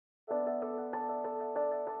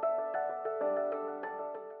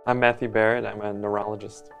I'm Matthew Barrett. I'm a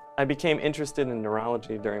neurologist. I became interested in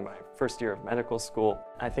neurology during my first year of medical school.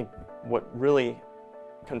 I think what really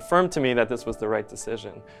confirmed to me that this was the right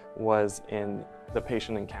decision was in the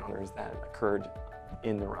patient encounters that occurred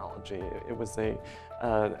in neurology. It was a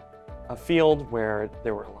field where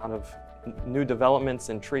there were a lot of new developments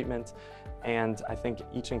in treatment, and I think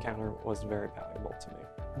each encounter was very valuable to me.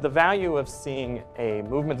 The value of seeing a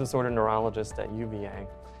movement disorder neurologist at UVA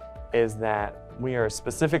is that we are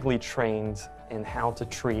specifically trained in how to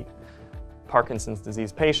treat Parkinson's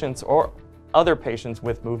disease patients or other patients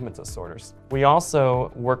with movement disorders. We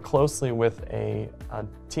also work closely with a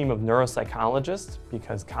team of neuropsychologists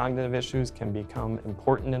because cognitive issues can become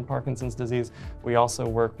important in Parkinson's disease. We also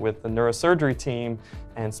work with the neurosurgery team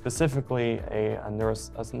and specifically a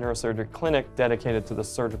neurosurgery clinic dedicated to the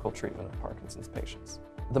surgical treatment of Parkinson's patients.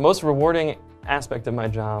 The most rewarding aspect of my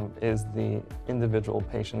job is the individual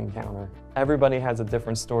patient encounter. Everybody has a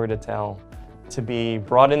different story to tell. To be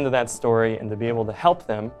brought into that story and to be able to help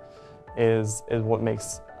them is what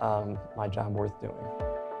makes my job worth doing.